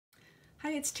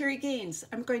Hi, it's Terry Gaines.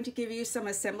 I'm going to give you some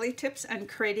assembly tips on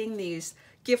creating these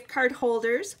gift card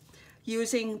holders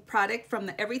using product from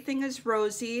the Everything is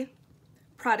Rosy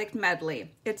product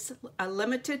medley. It's a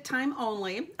limited time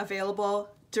only, available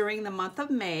during the month of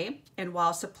May and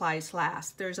while supplies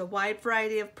last. There's a wide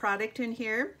variety of product in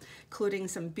here, including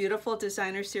some beautiful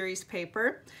designer series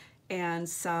paper and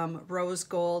some rose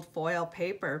gold foil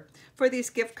paper. For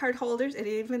these gift card holders, it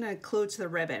even includes the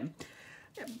ribbon.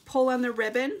 Pull on the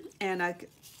ribbon and a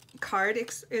card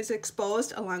is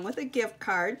exposed along with a gift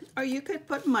card, or you could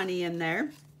put money in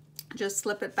there. Just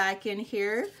slip it back in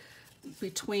here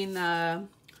between the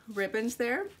ribbons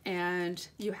there and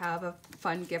you have a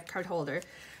fun gift card holder.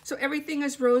 So Everything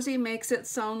is Rosy makes it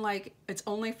sound like it's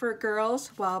only for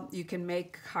girls. Well, you can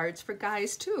make cards for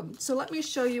guys too. So let me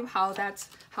show you how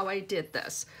I did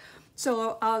this.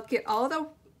 So I'll get all the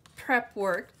prep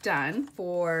work done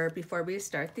before we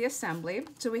start the assembly.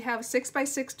 So we have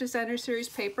 6x6 designer series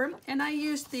paper, and I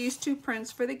used these two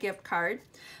prints for the gift card.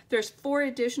 There's 4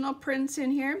 additional prints in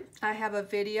here. I have a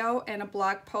video and a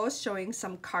blog post showing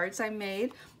some cards I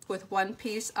made with one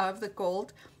piece of the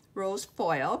gold rose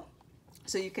foil.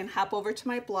 So you can hop over to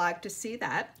my blog to see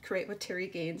that,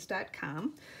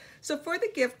 createwithterrygaines.com. So for the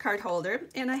gift card holder,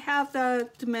 and I have the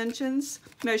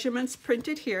measurements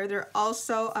printed here. They're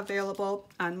also available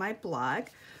on my blog.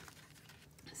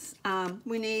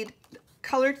 We need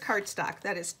colored cardstock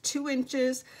that is 2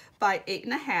 inches by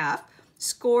 8.5,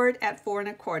 scored at 4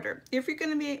 1/4. If you're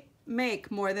going to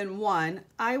make more than one,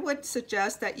 I would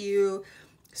suggest that you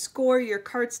score your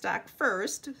cardstock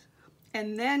first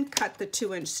and then cut the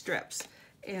 2-inch strips.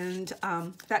 And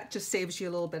that just saves you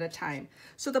a little bit of time.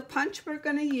 So the punch we're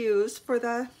going to use for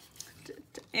the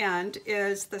end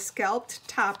is the scalped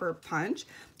topper punch.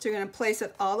 So you're going to place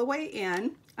it all the way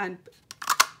in on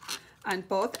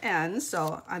both ends,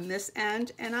 so on this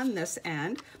end and on this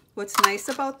end. What's nice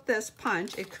about this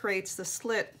punch, it creates the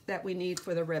slit that we need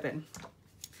for the ribbon.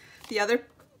 The other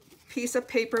piece of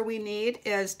paper we need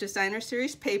is designer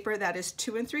series paper that is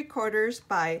 2 3/4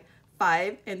 by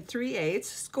 5 3/8,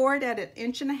 scored at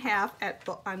 1.5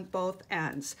 inches on both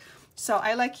ends. So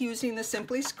I like using the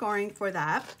Simply Scoring for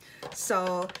that.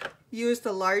 So use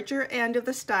the larger end of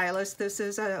the stylus. This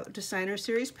is a designer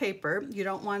series paper. You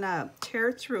don't want to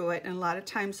tear through it, and a lot of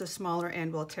times the smaller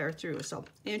end will tear through. So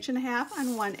 1.5 inches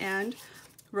on one end,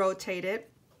 rotate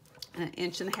it, and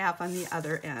 1.5 inches on the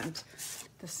other end.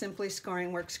 The Simply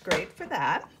Scoring works great for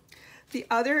that. The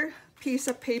other piece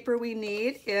of paper we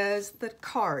need is the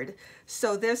card.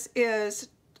 So this is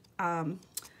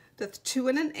the 2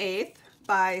 1/8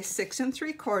 by 6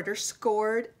 3/4,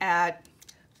 scored at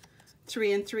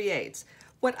 3 3/8.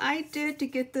 What I did to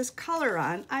get this color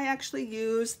on, I actually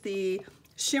used the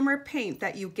shimmer paint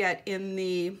that you get in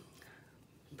the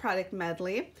product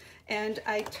medley, and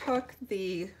I took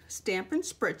the Stampin'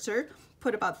 Spritzer,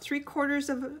 put about 3/4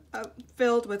 of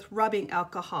filled with rubbing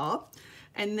alcohol.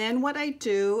 And then what I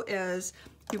do is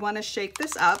you want to shake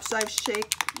this up. So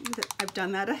I've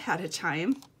done that ahead of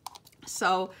time.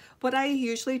 So what I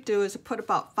usually do is put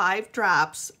about 5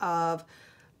 drops of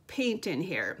paint in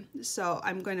here. So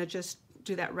I'm going to just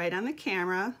do that right on the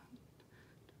camera.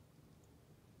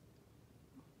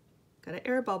 Got an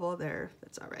air bubble there.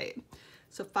 That's all right.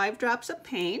 So 5 drops of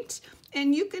paint,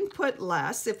 and you can put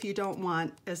less if you don't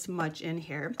want as much in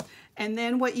here. And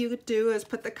then what you do is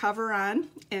put the cover on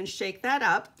and shake that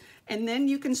up, and then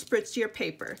you can spritz your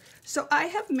paper. So I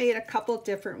have made a couple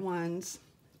different ones,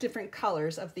 different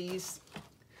colors of these. I'm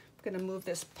gonna move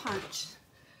this punch.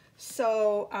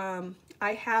 So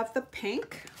I have the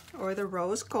pink or the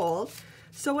rose gold.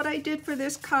 So what I did for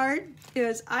this card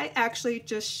is I actually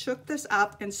just shook this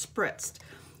up and spritzed.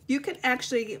 You can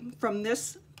actually, from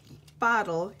this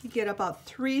bottle, you get about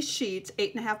 3 sheets,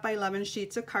 8.5 by 11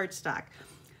 sheets of cardstock.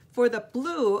 For the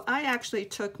blue, I actually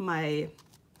took my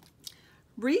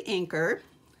re-inker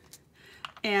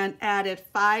and added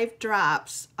 5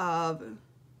 drops of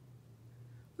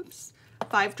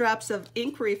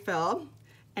ink refill,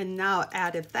 and now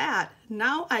added that.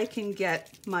 Now I can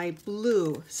get my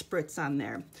blue spritz on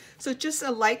there. So just a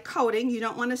light coating. You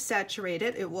don't want to saturate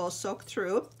it. It will soak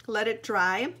through. Let it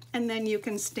dry, and then you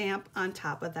can stamp on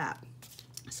top of that.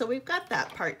 So we've got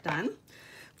that part done.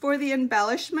 For the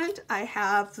embellishment, I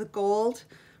have the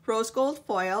rose gold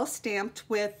foil stamped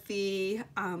with the,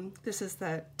 this is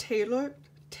the tailored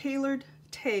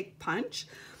tag punch.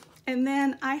 And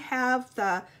then I have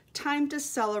the Time to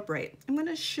Celebrate. I'm going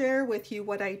to share with you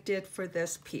what I did for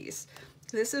this piece.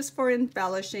 This is for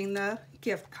embellishing the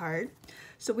gift card.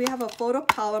 So we have a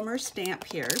photopolymer stamp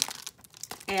here,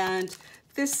 and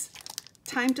this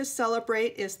Time to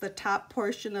Celebrate is the top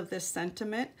portion of this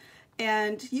sentiment,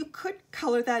 And you could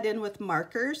color that in with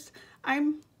markers.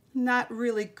 I'm not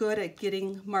really good at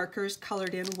getting markers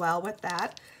colored in well with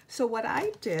that. So what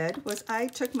I did was I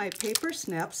took my paper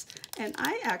snips and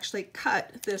I actually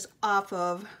cut this off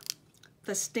of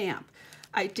the stamp.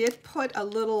 I did put a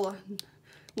little,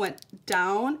 went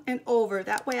down and over.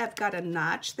 That way I've got a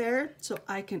notch there, so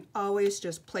I can always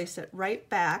just place it right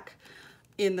back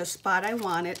in the spot I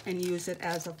want it and use it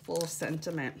as a full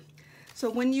sentiment. So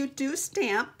when you do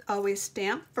stamp, always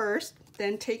stamp first,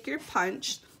 then take your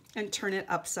punch and turn it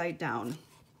upside down.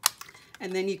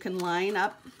 And then you can line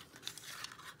up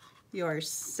your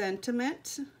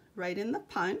sentiment right in the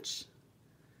punch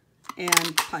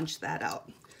and punch that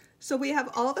out. So we have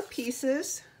all the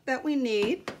pieces that we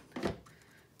need.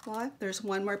 Well, there's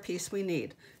one more piece we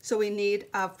need. So we need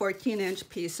a 14-inch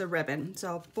piece of ribbon.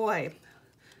 So boy,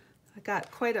 I got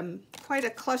quite a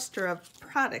cluster of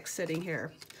products sitting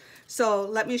here. So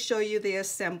let me show you the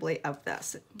assembly of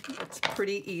this. It's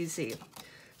pretty easy.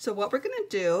 So what we're gonna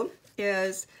do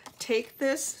is take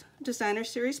this Designer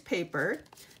Series paper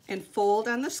and fold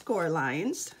on the score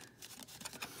lines.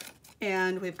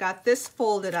 And we've got this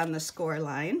folded on the score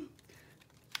line.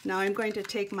 Now I'm going to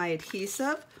take my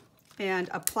adhesive and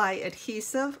apply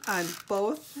adhesive on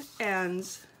both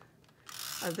ends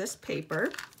of this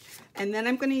paper. And then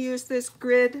I'm going to use this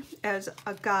grid as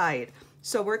a guide.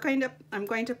 So I'm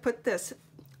going to put this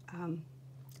a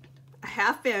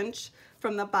 1/2 inch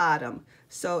from the bottom.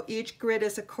 So each grid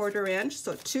is a 1/4 inch,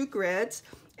 so 2 grids.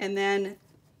 And then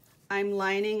I'm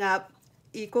lining up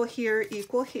equal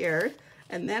here,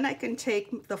 and then I can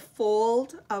take the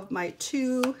fold of my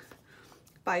 2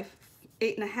 by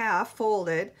 8.5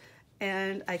 folded,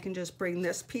 and I can just bring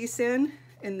this piece in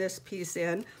and this piece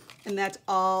in, and that's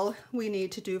all we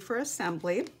need to do for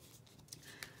assembly.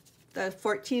 The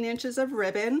 14 inches of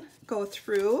ribbon go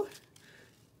through.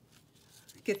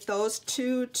 Get those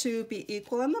two to be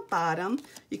equal on the bottom.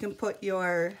 You can put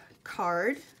your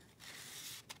card,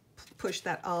 push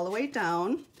that all the way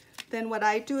down. Then what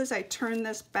I do is I turn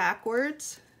this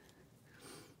backwards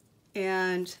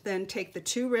and then take the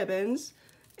 2 ribbons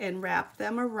and wrap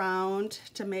them around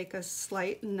to make a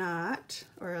slight knot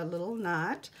or a little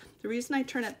knot. The reason I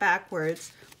turn it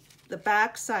backwards, the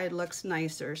back side looks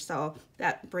nicer, so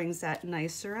that brings that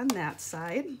nicer on that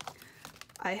side.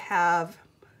 I have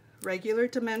regular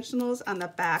dimensionals on the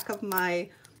back of my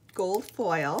gold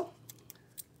foil,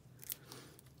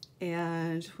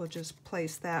 and we'll just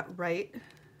place that right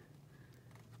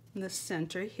in the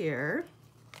center here.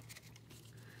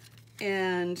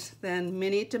 And then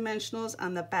mini dimensionals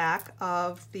on the back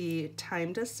of the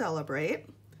Time to Celebrate.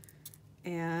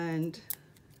 And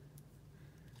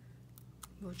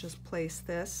we'll just place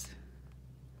this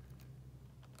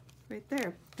right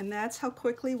there. And that's how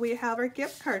quickly we have our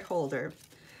gift card holder.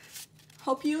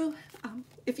 Hope you,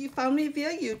 if you found me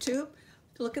via YouTube,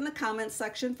 look in the comments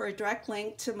section for a direct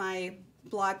link to my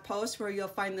blog post where you'll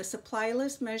find the supply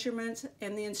list, measurements,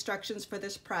 and the instructions for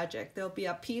this project. There'll be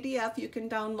a PDF you can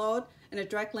download and a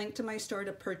direct link to my store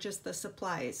to purchase the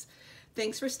supplies.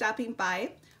 Thanks for stopping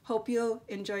by. Hope you'll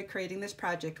enjoy creating this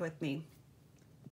project with me.